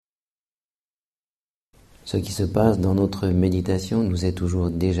Ce qui se passe dans notre méditation nous est toujours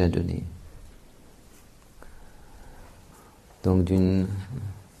déjà donné. Donc d'une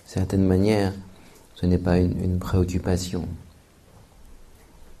certaine manière, ce n'est pas une préoccupation.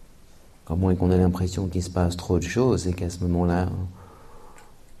 À moins qu'on ait l'impression qu'il se passe trop de choses et qu'à ce moment-là,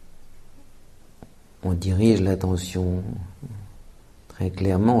 on dirige l'attention très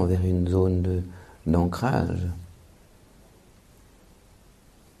clairement vers une zone d'ancrage.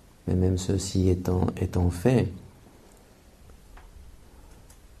 Mais même ceci étant fait,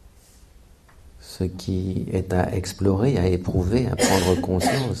 ce qui est à explorer, à éprouver, à prendre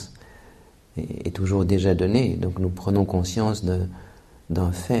conscience est toujours déjà donné. Donc nous prenons conscience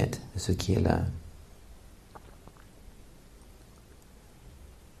d'un fait, de ce qui est là.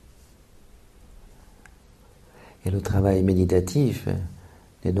 Et le travail méditatif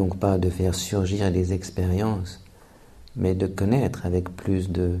n'est donc pas de faire surgir des expériences, mais de connaître avec plus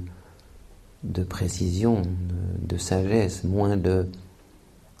de précision, de sagesse, moins de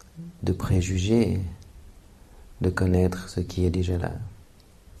préjugés, de connaître ce qui est déjà là.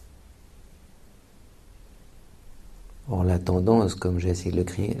 Or la tendance, comme j'ai essayé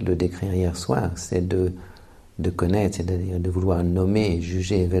de le décrire hier soir, c'est de connaître, c'est-à-dire de vouloir nommer,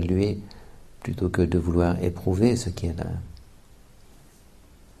 juger, évaluer, plutôt que de vouloir éprouver ce qui est là.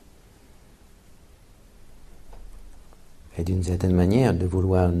 Et d'une certaine manière, de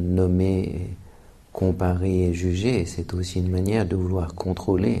vouloir nommer, comparer et juger, c'est aussi une manière de vouloir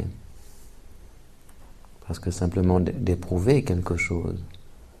contrôler. Parce que simplement d'éprouver quelque chose,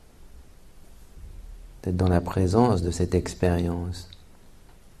 d'être dans la présence de cette expérience,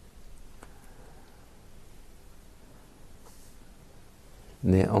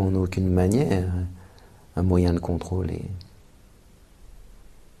 n'est en aucune manière un moyen de contrôler.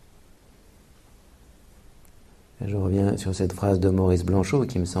 Je reviens sur cette phrase de Maurice Blanchot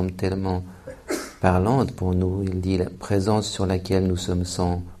qui me semble tellement parlante pour nous. Il dit « La présence sur laquelle nous sommes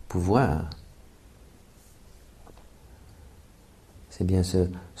sans pouvoir ». C'est bien ce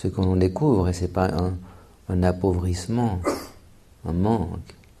que l'on découvre, et ce n'est pas un appauvrissement, un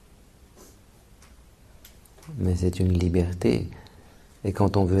manque, mais c'est une liberté. Et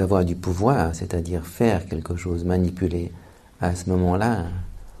quand on veut avoir du pouvoir, c'est-à-dire faire quelque chose, manipuler, à ce moment-là,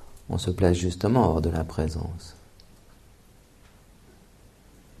 on se place justement hors de la présence.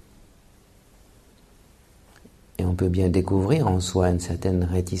 Et on peut bien découvrir en soi une certaine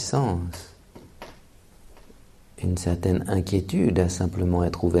réticence, une certaine inquiétude à simplement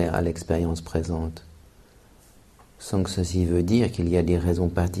être ouvert à l'expérience présente, sans que ceci veut dire qu'il y a des raisons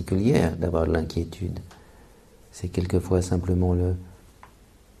particulières d'avoir de l'inquiétude. C'est quelquefois simplement la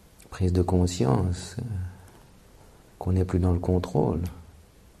prise de conscience qu'on n'est plus dans le contrôle.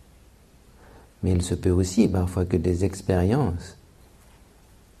 Mais il se peut aussi parfois que des expériences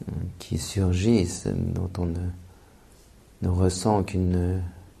qui surgissent, dont on ne ressent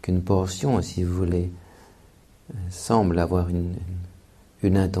qu'une portion, si vous voulez, semble avoir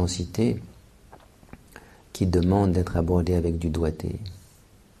une intensité qui demande d'être abordée avec du doigté.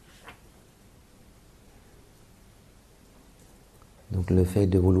 Donc le fait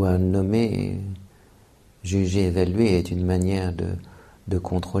de vouloir nommer, juger, évaluer est une manière de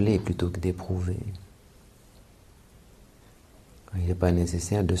contrôler plutôt que d'éprouver. Il n'est pas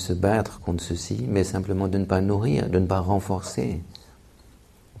nécessaire de se battre contre ceci, mais simplement de ne pas nourrir, de ne pas renforcer.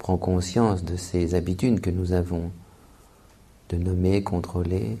 On prend conscience de ces habitudes que nous avons, de nommer,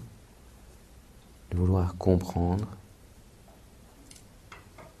 contrôler, de vouloir comprendre.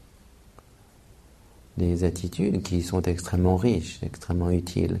 Des attitudes qui sont extrêmement riches, extrêmement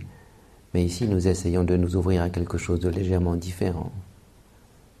utiles. Mais ici, nous essayons de nous ouvrir à quelque chose de légèrement différent.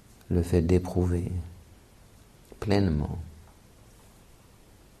 Le fait d'éprouver pleinement.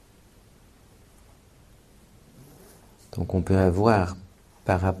 Donc on peut avoir,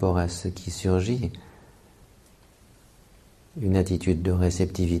 par rapport à ce qui surgit, une attitude de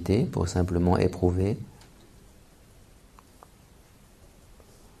réceptivité pour simplement éprouver,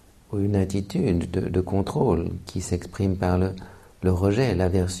 ou une attitude de contrôle qui s'exprime par le rejet,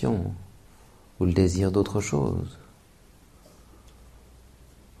 l'aversion, ou le désir d'autre chose,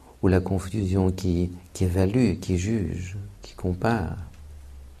 ou la confusion qui évalue, qui juge, qui compare.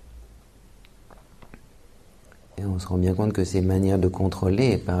 Et on se rend bien compte que ces manières de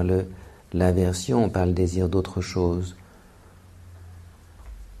contrôler par l'aversion, par le désir d'autre chose,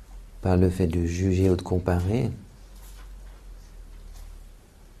 par le fait de juger ou de comparer,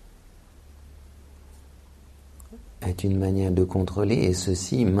 est une manière de contrôler, et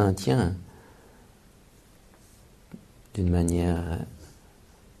ceci maintient d'une manière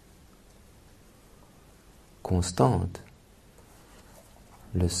constante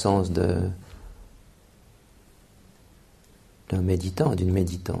le sens de d'un méditant, d'une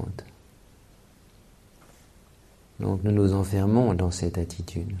méditante. Donc nous nous enfermons dans cette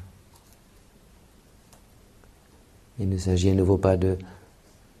attitude. Il ne s'agit à nouveau pas de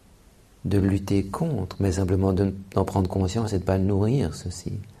lutter contre, mais simplement d'en prendre conscience et de ne pas nourrir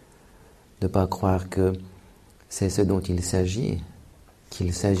ceci. De ne pas croire que c'est ce dont il s'agit,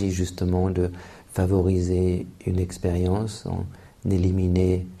 qu'il s'agit justement de favoriser une expérience, en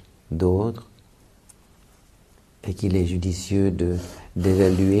éliminer d'autres, et qu'il est judicieux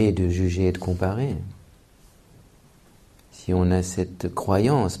d'évaluer, de juger et de comparer. Si on a cette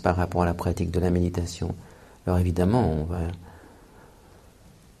croyance par rapport à la pratique de la méditation, alors évidemment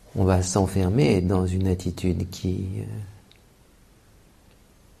on va s'enfermer dans une attitude qui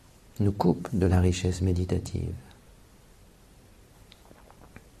nous coupe de la richesse méditative.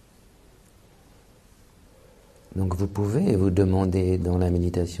 Donc vous pouvez vous demander dans la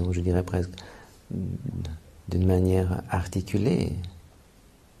méditation, je dirais presque d'une manière articulée,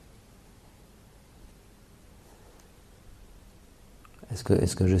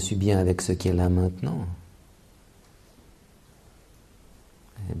 est-ce que je suis bien avec ce qui est là maintenant?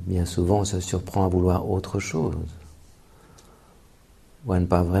 Et bien souvent on se surprend à vouloir autre chose, ou à ne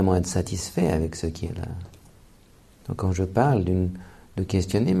pas vraiment être satisfait avec ce qui est là. Donc quand je parle de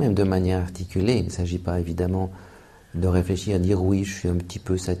questionner même de manière articulée, il ne s'agit pas évidemment de réfléchir, à dire oui, je suis un petit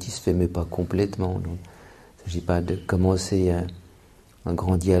peu satisfait, mais pas complètement. Donc, il ne s'agit pas de commencer un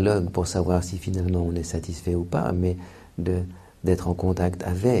grand dialogue pour savoir si finalement on est satisfait ou pas, mais d'être en contact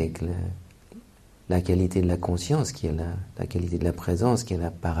avec la qualité de la conscience qui est là, la qualité de la présence qui est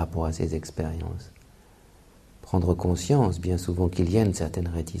là par rapport à ces expériences. Prendre conscience bien souvent qu'il y a une certaine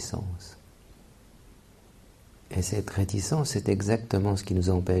réticence. Et cette réticence, c'est exactement ce qui nous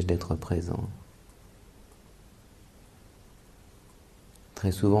empêche d'être présents.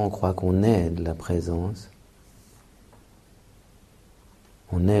 Très souvent, on croit qu'on aide la présence,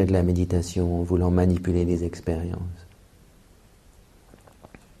 on aide la méditation en voulant manipuler les expériences.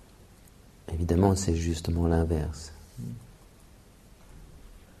 Évidemment, c'est justement l'inverse.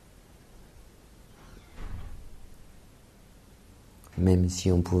 Même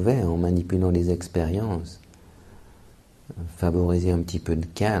si on pouvait, en manipulant les expériences, favoriser un petit peu de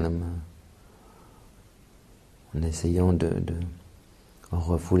calme, en essayant de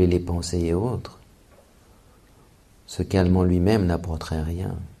refouler les pensées et autres, ce calme en lui-même n'apporterait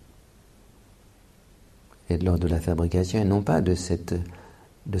rien. Et de l'ordre de la fabrication, et non pas de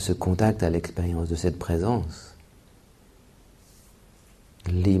ce contact à l'expérience, de cette présence,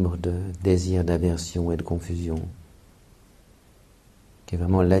 libre de désir, d'aversion et de confusion, qui est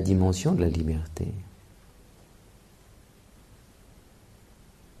vraiment la dimension de la liberté.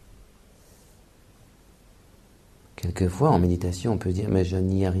 Quelquefois, en méditation, on peut dire « mais je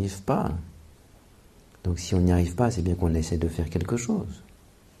n'y arrive pas ». Donc si on n'y arrive pas, c'est bien qu'on essaie de faire quelque chose.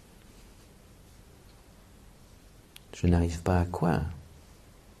 Je n'arrive pas à quoi?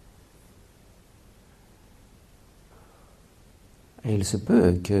 Et il se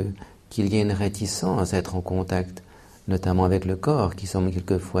peut qu'il y ait une réticence à être en contact, notamment avec le corps, qui semble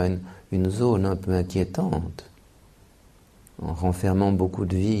quelquefois une zone un peu inquiétante, en renfermant beaucoup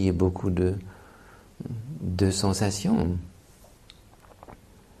de vie et beaucoup de sensations.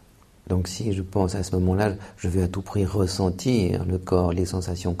 Donc si je pense à ce moment-là, je veux à tout prix ressentir le corps, les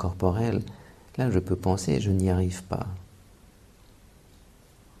sensations corporelles, là je peux penser, je n'y arrive pas.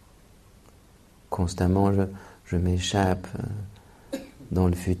 Constamment je m'échappe dans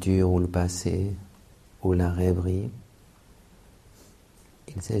le futur ou le passé ou la rêverie.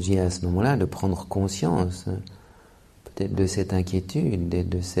 Il s'agit à ce moment-là de prendre conscience peut-être de cette inquiétude et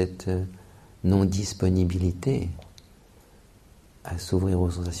de cette non-disponibilité à s'ouvrir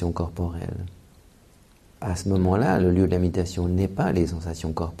aux sensations corporelles. À ce moment-là, le lieu de la méditation n'est pas les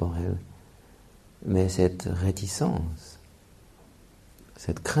sensations corporelles, mais cette réticence,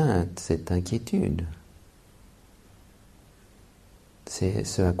 cette crainte, cette inquiétude. C'est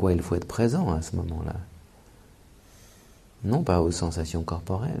ce à quoi il faut être présent à ce moment-là, non pas aux sensations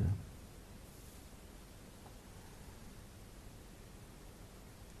corporelles.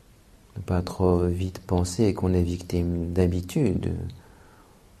 Ne pas trop vite penser qu'on est victime d'habitude.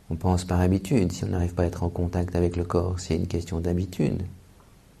 On pense par habitude. Si on n'arrive pas à être en contact avec le corps, c'est une question d'habitude.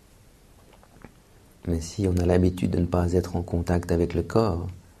 Mais si on a l'habitude de ne pas être en contact avec le corps,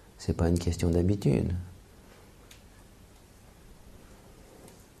 c'est pas une question d'habitude.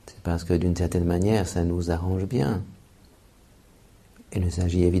 C'est parce que d'une certaine manière, ça nous arrange bien. Il ne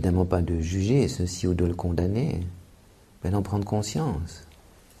s'agit évidemment pas de juger ceci ou de le condamner, mais d'en prendre conscience.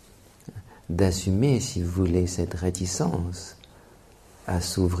 D'assumer, si vous voulez, cette réticence à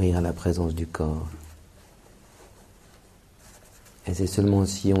s'ouvrir à la présence du corps. Et c'est seulement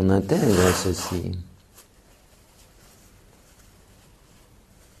si on intègre ceci,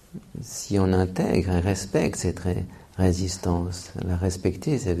 si on intègre et respecte cette résistance. La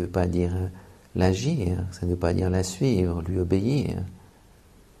respecter, ça ne veut pas dire l'agir, ça ne veut pas dire la suivre, lui obéir.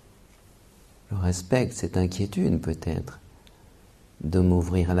 Je respecte cette inquiétude peut-être de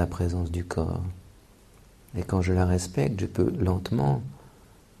m'ouvrir à la présence du corps. Et quand je la respecte, je peux lentement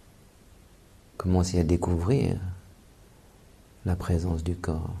commencer à découvrir la présence du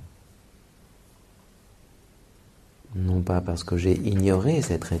corps. Non pas parce que j'ai ignoré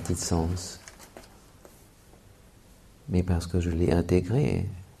cette réticence, mais parce que je l'ai intégrée.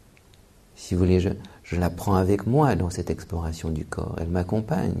 Si vous voulez, je la prends avec moi dans cette exploration du corps. Elle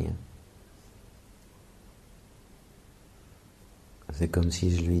m'accompagne. C'est comme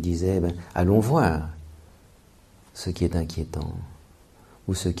si je lui disais, allons voir ce qui est inquiétant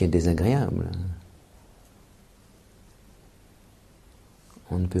ou ce qui est désagréable.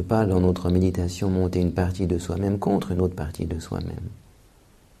 On ne peut pas, dans notre méditation, monter une partie de soi-même contre une autre partie de soi-même.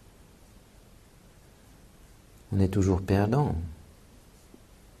 On est toujours perdant.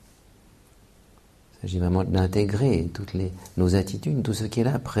 Il s'agit vraiment d'intégrer toutes nos attitudes, tout ce qui est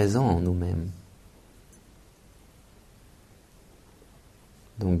là, présent en nous-mêmes.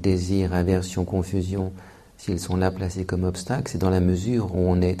 Donc désir, aversion, confusion, s'ils sont là placés comme obstacles, c'est dans la mesure où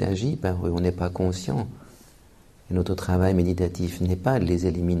on est agi par eux, on n'est pas conscient. Et notre travail méditatif n'est pas de les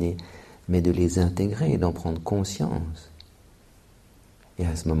éliminer, mais de les intégrer, d'en prendre conscience. Et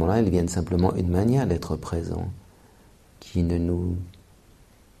à ce moment-là, ils deviennent simplement une manière d'être présent, qui ne nous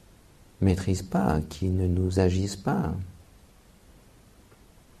maîtrise pas, qui ne nous agisse pas.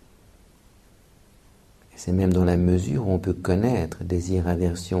 Et c'est même dans la mesure où on peut connaître désir,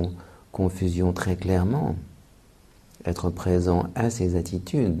 aversion, confusion très clairement, être présent à ces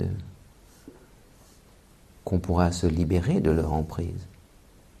attitudes, qu'on pourra se libérer de leur emprise.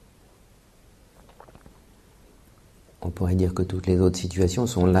 On pourrait dire que toutes les autres situations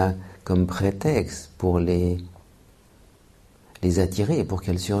sont là comme prétexte pour les attirer, pour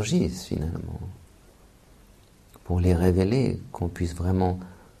qu'elles surgissent finalement, pour les révéler, qu'on puisse vraiment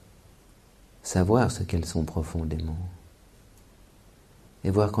savoir ce qu'elles sont profondément, et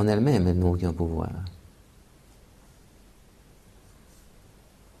voir qu'en elles-mêmes, elles n'ont aucun pouvoir.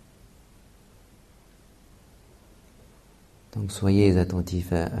 Donc soyez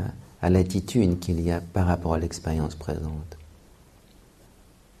attentifs à l'attitude qu'il y a par rapport à l'expérience présente,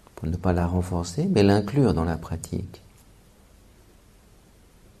 pour ne pas la renforcer, mais l'inclure dans la pratique.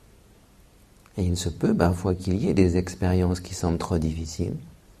 Et il se peut parfois qu'il y ait des expériences qui semblent trop difficiles,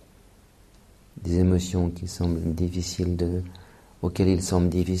 des émotions qui semblent difficiles, auxquelles il semble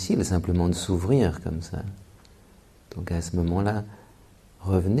difficile simplement de s'ouvrir comme ça. Donc à ce moment-là,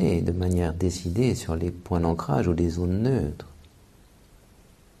 revenez de manière décidée sur les points d'ancrage ou des zones neutres,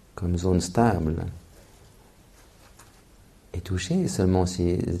 comme zones stables, et touchez seulement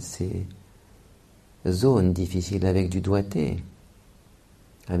ces zones difficiles avec du doigté,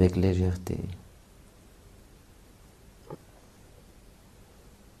 avec légèreté.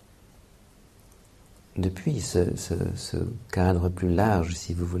 Depuis ce cadre plus large,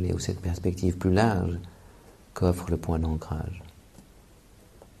 si vous voulez, ou cette perspective plus large qu'offre le point d'ancrage.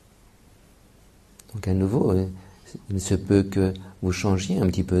 Donc à nouveau, il se peut que vous changiez un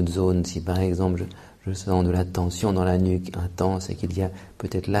petit peu de zone. Si par exemple je sens de la tension dans la nuque intense et qu'il y a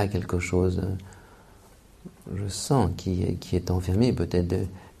peut-être là quelque chose, je sens qui est enfermé, peut-être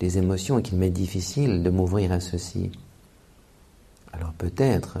des émotions et qu'il m'est difficile de m'ouvrir à ceci. Alors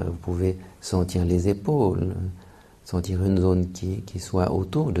peut-être vous pouvez sentir les épaules, sentir une zone qui soit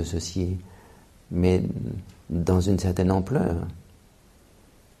autour de ceci, mais dans une certaine ampleur.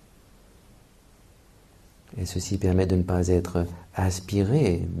 Et ceci permet de ne pas être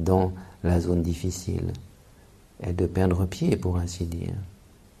aspiré dans la zone difficile et de perdre pied, pour ainsi dire,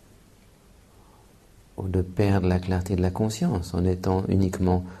 ou de perdre la clarté de la conscience en étant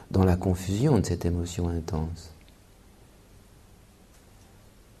uniquement dans la confusion de cette émotion intense.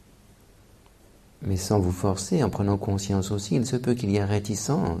 Mais sans vous forcer, en prenant conscience aussi, il se peut qu'il y ait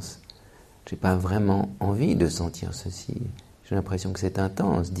réticence. Je n'ai pas vraiment envie de sentir ceci. J'ai l'impression que c'est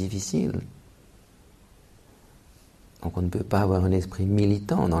intense, difficile. Donc on ne peut pas avoir un esprit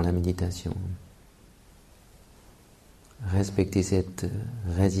militant dans la méditation. Respecter cette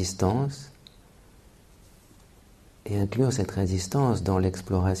résistance et inclure cette résistance dans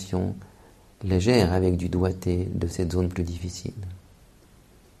l'exploration légère avec du doigté de cette zone plus difficile.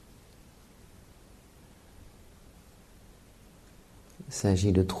 Il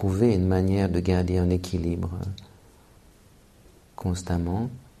s'agit de trouver une manière de garder un équilibre constamment,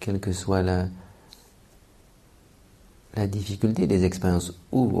 quelle que soit la difficulté des expériences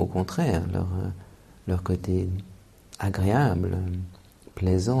ou au contraire leur côté agréable,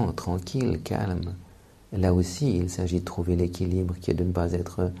 plaisant, tranquille, calme. Là aussi, il s'agit de trouver l'équilibre qui est de ne pas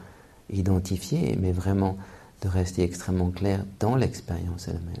être identifié, mais vraiment de rester extrêmement clair dans l'expérience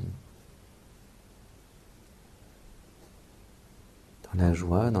elle-même. Dans la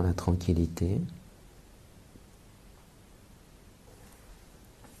joie, dans la tranquillité.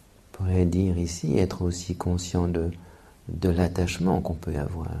 On pourrait dire ici être aussi conscient de l'attachement qu'on peut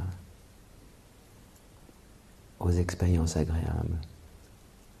avoir aux expériences agréables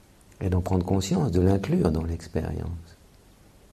et d'en prendre conscience, de l'inclure dans l'expérience.